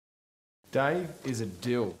Dave is a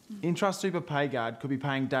dill. Intrust Super Payguard could be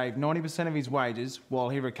paying Dave 90% of his wages while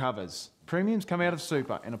he recovers. Premiums come out of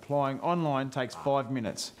Super and applying online takes 5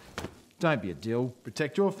 minutes. Don't be a dill.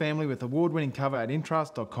 Protect your family with award-winning cover at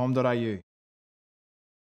intrust.com.au.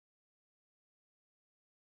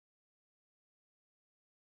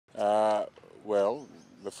 Well,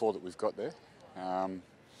 the 4 that we've got there. And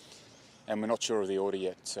we're not sure of the order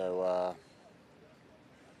yet, so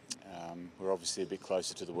we're obviously a bit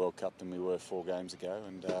closer to the World Cup than we were 4 games ago,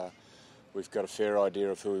 and we've got a fair idea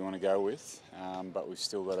of who we want to go with, but we've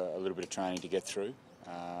still got a little bit of training to get through,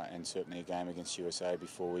 and certainly a game against USA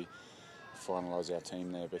before we finalise our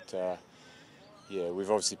team there. But yeah,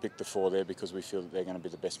 we've obviously picked the 4 there because we feel that they're going to be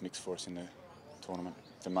the best mix for us in the tournament.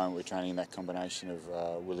 At the moment we're training that combination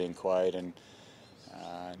of Willie and Quaid and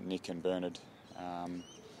Nick and Bernard,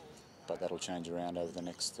 but that'll change around over the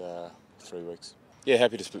next 3 weeks. Yeah,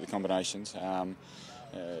 happy to split the combinations.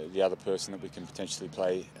 The other person that we can potentially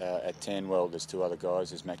play at 10, well, there's 2 other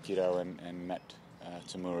guys. There's Matt Kiddo and Matt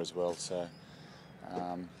Tamura as well. So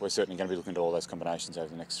we're certainly going to be looking at all those combinations over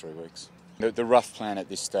the next 3 weeks. The rough plan at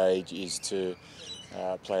this stage is to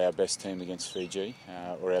play our best team against Fiji,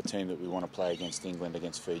 or our team that we want to play against England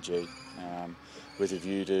against Fiji, with a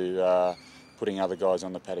view to putting other guys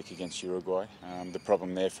on the paddock against Uruguay. The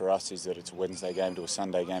problem there for us is that it's a Wednesday game to a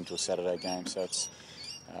Sunday game to a Saturday game, so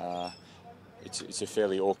it's a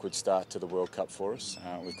fairly awkward start to the World Cup for us.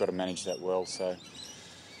 We've got to manage that well, so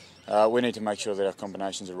we need to make sure that our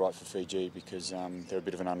combinations are right for Fiji because they're a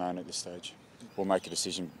bit of an unknown at this stage. We'll make a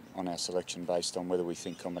decision on our selection based on whether we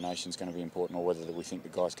think combination is going to be important or whether we think the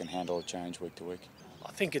guys can handle a change week to week.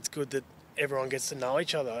 I think it's good that everyone gets to know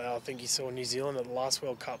each other. I think you saw New Zealand at the last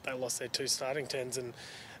World Cup, they lost their 2 starting 10s and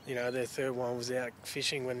their third one was out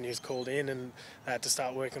fishing when he was called in, and they had to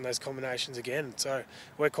start working those combinations again. So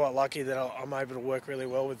we're quite lucky that I'm able to work really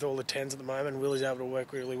well with all the 10s at the moment. Willie's able to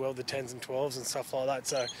work really well with the 10s and 12s and stuff like that.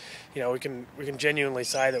 So, we can genuinely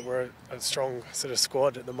say that we're a strong sort of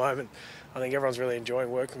squad at the moment. I think everyone's really enjoying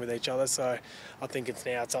working with each other. So I think it's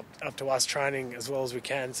up to us training as well as we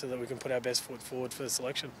can so that we can put our best foot forward for the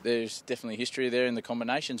selection. There's definitely history there in the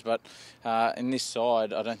combinations, but in this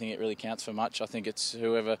side, I don't think it really counts for much. I think it's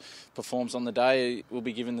whoever performs on the day will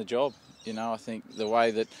be given the job. I think the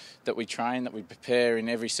way that we train, that we prepare in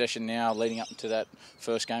every session now leading up to that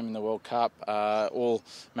first game in the World Cup, all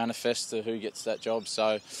manifest to who gets that job.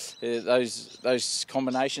 So those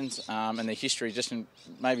combinations and the history just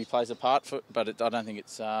maybe plays a part, but I don't think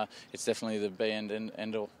it's definitely the be and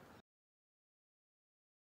end all.